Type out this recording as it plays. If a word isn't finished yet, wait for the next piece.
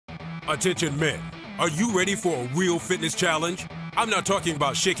Attention men, are you ready for a real fitness challenge? I'm not talking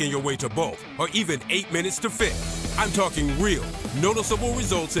about shaking your way to bulk or even 8 minutes to fit. I'm talking real, noticeable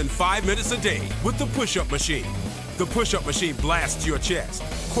results in 5 minutes a day with the push-up machine. The push-up machine blasts your chest,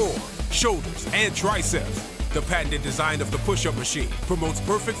 core, shoulders, and triceps. The patented design of the push-up machine promotes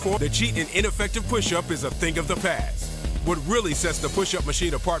perfect form. The cheap and ineffective push-up is a thing of the past. What really sets the push-up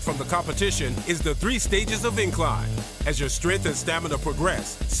machine apart from the competition is the 3 stages of incline. As your strength and stamina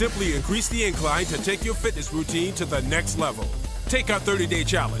progress, simply increase the incline to take your fitness routine to the next level. Take our 30-day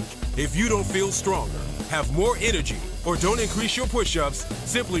challenge. If you don't feel stronger, have more energy, or don't increase your push-ups,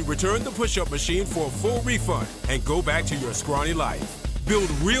 simply return the push-up machine for a full refund and go back to your scrawny life.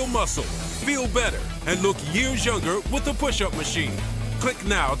 Build real muscle, feel better, and look years younger with the push-up machine. Click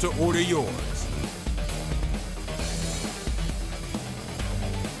now to order yours.